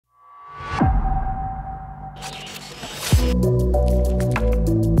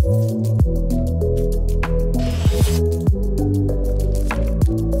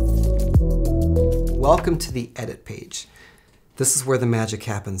Welcome to the edit page. This is where the magic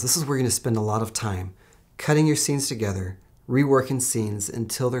happens. This is where you're going to spend a lot of time cutting your scenes together, reworking scenes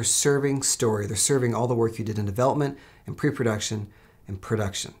until they're serving story. They're serving all the work you did in development and pre-production and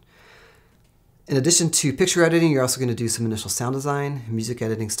production. In addition to picture editing, you're also going to do some initial sound design, music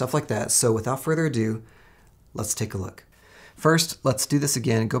editing, stuff like that. So without further ado, let's take a look. First, let's do this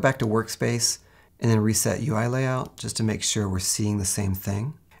again. Go back to Workspace and then reset UI layout just to make sure we're seeing the same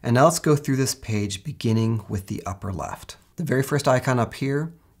thing. And now let's go through this page beginning with the upper left. The very first icon up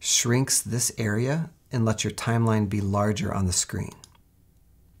here shrinks this area and lets your timeline be larger on the screen.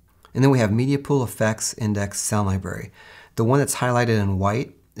 And then we have Media Pool, Effects, Index, Sound Library. The one that's highlighted in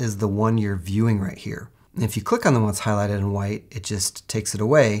white is the one you're viewing right here. And if you click on the one that's highlighted in white, it just takes it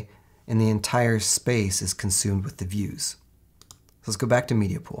away and the entire space is consumed with the views. So let's go back to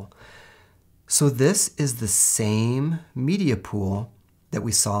Media Pool. So this is the same Media Pool that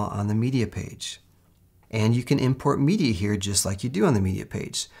we saw on the media page. And you can import media here just like you do on the media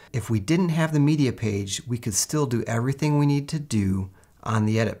page. If we didn't have the media page, we could still do everything we need to do on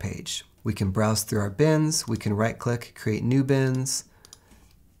the edit page. We can browse through our bins, we can right-click, create new bins,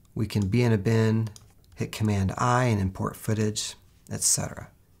 we can be in a bin, hit Command-I and import footage, etc.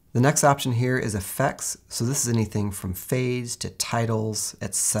 The next option here is Effects, so this is anything from fades to titles,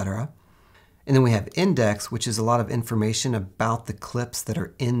 etc. And then we have Index, which is a lot of information about the clips that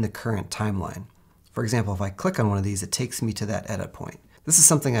are in the current timeline. For example, if I click on one of these, it takes me to that edit point. This is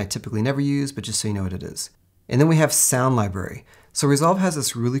something I typically never use, but just so you know what it is. And then we have Sound Library. So Resolve has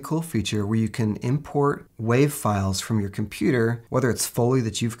this really cool feature where you can import WAV files from your computer, whether it's Foley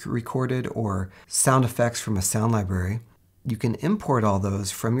that you've recorded or sound effects from a sound library. You can import all those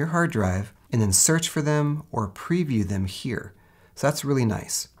from your hard drive and then search for them or preview them here. So that's really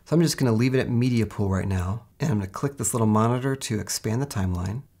nice. So I'm just going to leave it at Media Pool right now, and I'm going to click this little monitor to expand the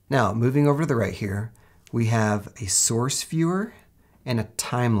timeline. Now, moving over to the right here, we have a source viewer and a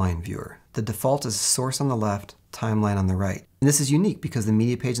timeline viewer. The default is source on the left, timeline on the right. And this is unique because the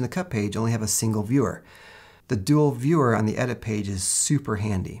media page and the cut page only have a single viewer. The dual viewer on the edit page is super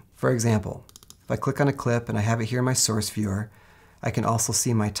handy. For example, if I click on a clip and I have it here in my source viewer, I can also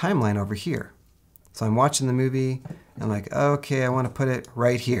see my timeline over here. So I'm watching the movie, and I'm like, okay, I want to put it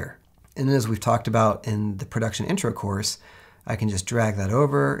right here. And then as we've talked about in the production intro course, I can just drag that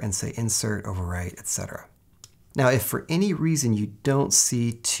over and say insert, overwrite, etc. Now, if for any reason you don't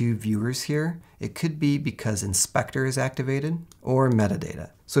see two viewers here, it could be because inspector is activated or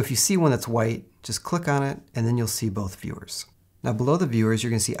metadata. So if you see one that's white, just click on it and then you'll see both viewers. Now below the viewers, you're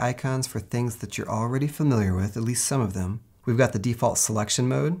going to see icons for things that you're already familiar with, at least some of them. We've got the default selection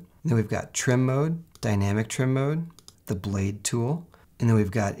mode, then we've got trim mode, dynamic trim mode, the blade tool, and then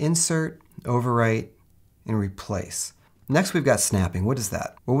we've got insert, overwrite, and replace. Next we've got snapping. What is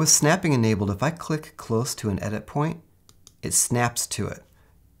that? Well, with snapping enabled, if I click close to an edit point, it snaps to it.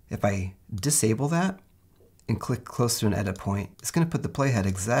 If I disable that and click close to an edit point, it's going to put the playhead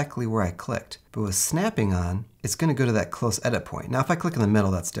exactly where I clicked. But with snapping on, it's going to go to that close edit point. Now if I click in the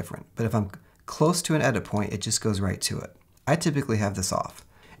middle, that's different. But if I'm close to an edit point, it just goes right to it. I typically have this off.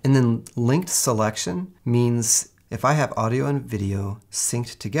 And then linked selection means if I have audio and video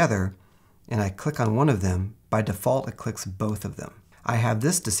synced together and I click on one of them, by default it clicks both of them. I have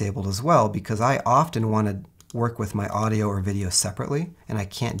this disabled as well because I often want to work with my audio or video separately and I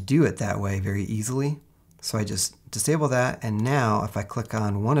can't do it that way very easily. So I just disable that, and now if I click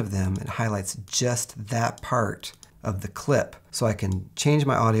on one of them, it highlights just that part of the clip. So I can change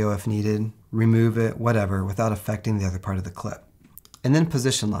my audio if needed, remove it, whatever, without affecting the other part of the clip. And then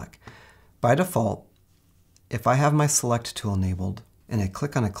position lock. By default, if I have my select tool enabled and I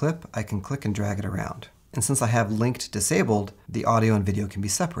click on a clip, I can click and drag it around. And since I have linked disabled, the audio and video can be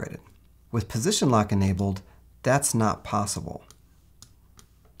separated. With position lock enabled, that's not possible.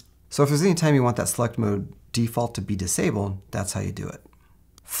 So if there's any time you want that select mode default to be disabled, that's how you do it.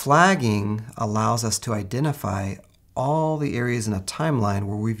 Flagging allows us to identify all the areas in a timeline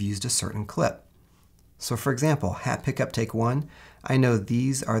where we've used a certain clip. So for example, hat pickup take 1, I know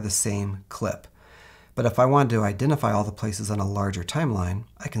these are the same clip. But if I wanted to identify all the places on a larger timeline,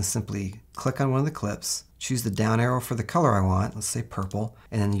 I can simply click on one of the clips, choose the down arrow for the color I want, let's say purple,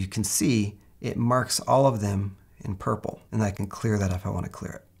 and then you can see it marks all of them in purple, and I can clear that if I want to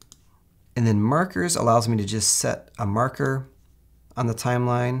clear it. And then markers allows me to just set a marker on the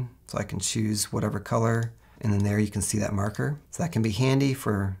timeline, so I can choose whatever color, and then there you can see that marker. So that can be handy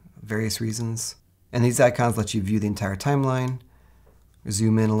for various reasons. And these icons let you view the entire timeline,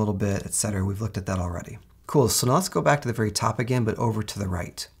 zoom in a little bit, etc. We've looked at that already. Cool, so now let's go back to the very top again, but over to the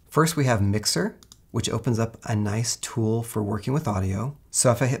right. First we have Mixer. which opens up a nice tool for working with audio.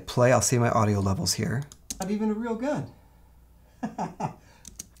 So if I hit play, I'll see my audio levels here. Not even a real gun.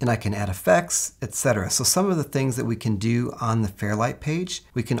 And I can add effects, etc. So some of the things that we can do on the Fairlight page,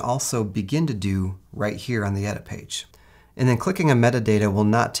 we can also begin to do right here on the edit page. And then clicking on metadata will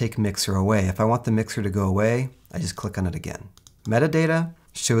not take mixer away. If I want the mixer to go away, I just click on it again. Metadata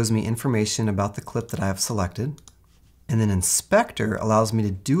shows me information about the clip that I have selected. And then inspector allows me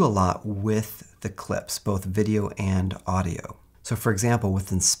to do a lot with the clips, both video and audio. So for example,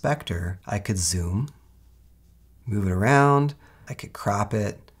 with inspector, I could zoom, move it around, I could crop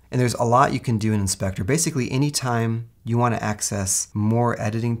it. And there's a lot you can do in inspector. Basically, anytime you want to access more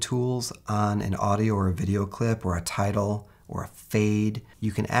editing tools on an audio or a video clip or a title or a fade,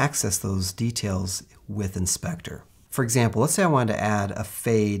 you can access those details with inspector. For example, let's say I wanted to add a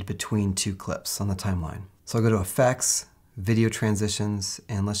fade between two clips on the timeline. So I'll go to Effects, Video Transitions,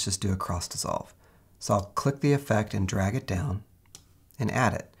 and let's just do a cross dissolve. So I'll click the effect and drag it down and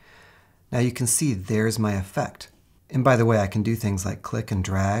add it. Now you can see there's my effect. And by the way, I can do things like click and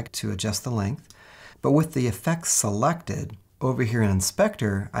drag to adjust the length. But with the effect selected, over here in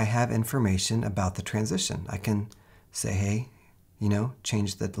Inspector, I have information about the transition. I can say, hey,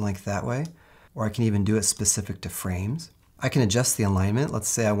 change the length that way. Or I can even do it specific to frames. I can adjust the alignment. Let's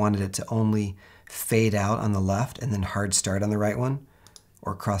say I wanted it to only fade out on the left and then hard start on the right one,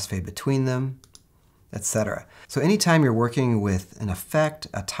 or crossfade between them, etc. So anytime you're working with an effect,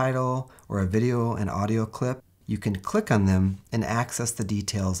 a title, or a video and audio clip, you can click on them and access the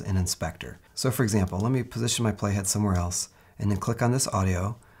details in Inspector. So for example, let me position my playhead somewhere else and then click on this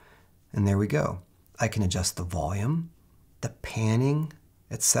audio, and there we go. I can adjust the volume, the panning,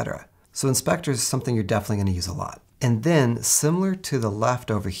 etc. So Inspector is something you're definitely going to use a lot. And then, similar to the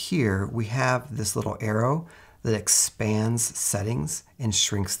left over here, we have this little arrow that expands settings and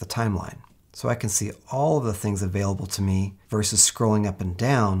shrinks the timeline. So I can see all of the things available to me versus scrolling up and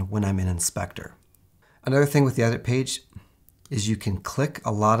down when I'm in Inspector. Another thing with the edit page is you can click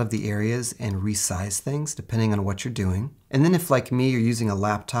a lot of the areas and resize things depending on what you're doing. And then if, like me, you're using a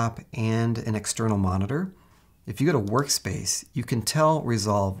laptop and an external monitor, if you go to Workspace, you can tell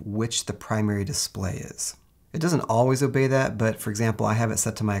Resolve which the primary display is. It doesn't always obey that, but for example, I have it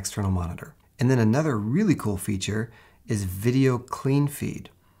set to my external monitor. And then another really cool feature is Video Clean Feed.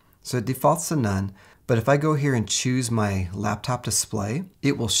 So it defaults to none, but if I go here and choose my laptop display,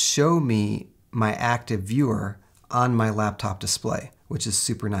 it will show me my active viewer on my laptop display, which is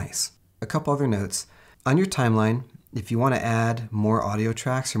super nice. A couple other notes. On your timeline, if you want to add more audio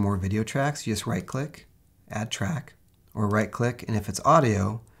tracks or more video tracks, you just right-click, Add Track, or right-click, and if it's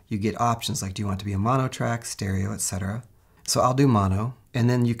audio, you get options like do you want it to be a mono track, stereo, etc. So I'll do mono, and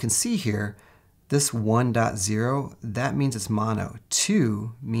then you can see here, this 1.0, that means it's mono.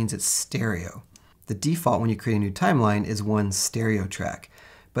 2 means it's stereo. The default when you create a new timeline is one stereo track.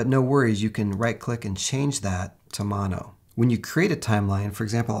 But no worries, you can right-click and change that to mono. When you create a timeline, for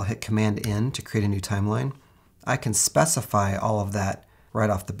example, I'll hit Command-N to create a new timeline. I can specify all of that right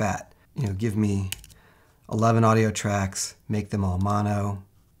off the bat. Give me 11 audio tracks, make them all mono,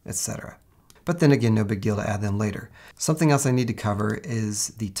 etc. But then again, no big deal to add them later. Something else I need to cover is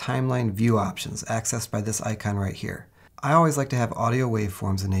the timeline view options accessed by this icon right here. I always like to have audio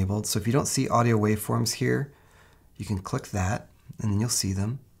waveforms enabled, so if you don't see audio waveforms here, you can click that and then you'll see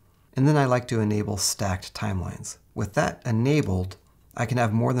them. And then I like to enable stacked timelines. With that enabled, I can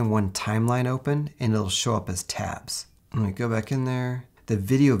have more than one timeline open and it'll show up as tabs. Let me go back in there. The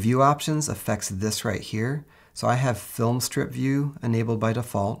video view options affects this right here. So I have film strip view enabled by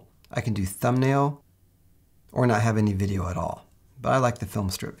default. I can do thumbnail or not have any video at all, but I like the film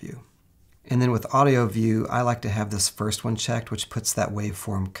strip view. And then with audio view, I like to have this first one checked, which puts that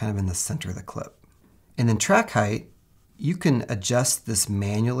waveform kind of in the center of the clip. And then track height, you can adjust this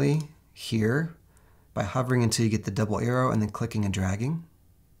manually here by hovering until you get the double arrow and then clicking and dragging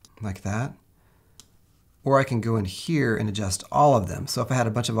like that. Or I can go in here and adjust all of them. So if I had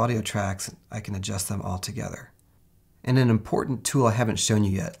a bunch of audio tracks, I can adjust them all together. And an important tool I haven't shown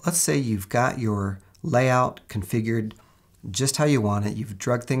you yet. Let's say you've got your layout configured just how you want it. You've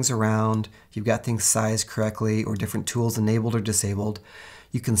drugged things around, you've got things sized correctly, or different tools enabled or disabled.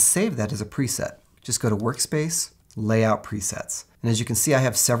 You can save that as a preset. Just go to Workspace, Layout Presets. And as you can see, I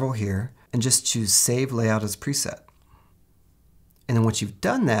have several here, and just choose Save Layout as Preset. And then once you've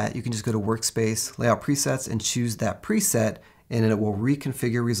done that, you can just go to Workspace, Layout Presets, and choose that preset, and it will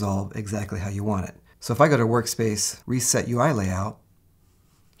reconfigure Resolve exactly how you want it. So if I go to Workspace, Reset UI Layout,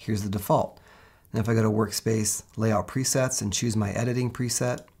 here's the default. And if I go to Workspace, Layout Presets, and choose my editing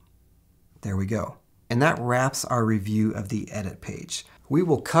preset, there we go. And that wraps our review of the edit page. We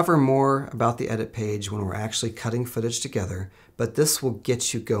will cover more about the edit page when we're actually cutting footage together, but this will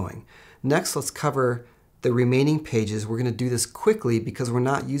get you going. Next, let's cover the remaining pages. We're going to do this quickly because we're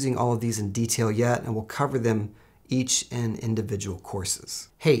not using all of these in detail yet, and we'll cover them each in individual courses.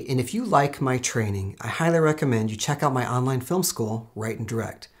 Hey, and if you like my training, I highly recommend you check out my online film school, Write and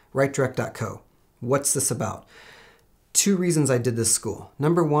Direct, writedirect.co. What's this about? 2 reasons I did this school.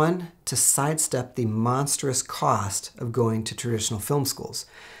 Number 1, to sidestep the monstrous cost of going to traditional film schools.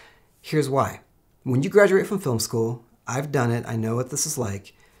 Here's why. When you graduate from film school, I've done it, I know what this is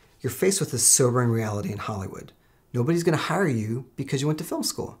like, you're faced with this sobering reality in Hollywood. Nobody's going to hire you because you went to film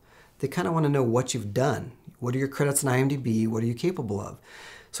school. They kind of want to know what you've done. What are your credits in IMDb? What are you capable of?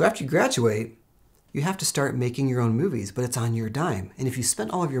 So after you graduate, you have to start making your own movies, but it's on your dime. And if you spend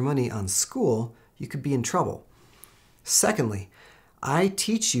all of your money on school, you could be in trouble. Secondly, I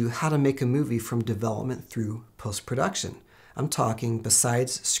teach you how to make a movie from development through post-production. I'm talking,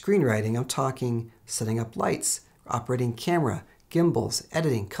 besides screenwriting, I'm talking setting up lights, operating camera, gimbals,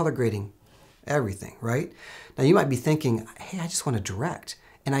 editing, color grading, everything, right? Now you might be thinking, hey, I just want to direct.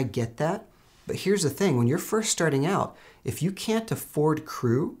 And I get that. But here's the thing, when you're first starting out, if you can't afford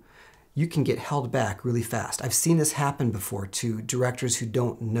crew, you can get held back really fast. I've seen this happen before to directors who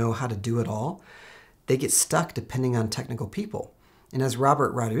don't know how to do it all. They get stuck depending on technical people. And as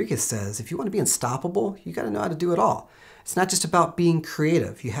Robert Rodriguez says, if you want to be unstoppable, you got to know how to do it all. It's not just about being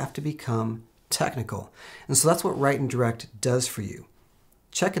creative. You have to become technical. And so that's what Write and Direct does for you.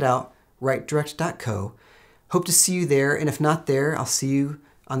 Check it out, writedirect.co. Hope to see you there. And if not there, I'll see you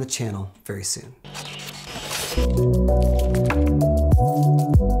on the channel very soon.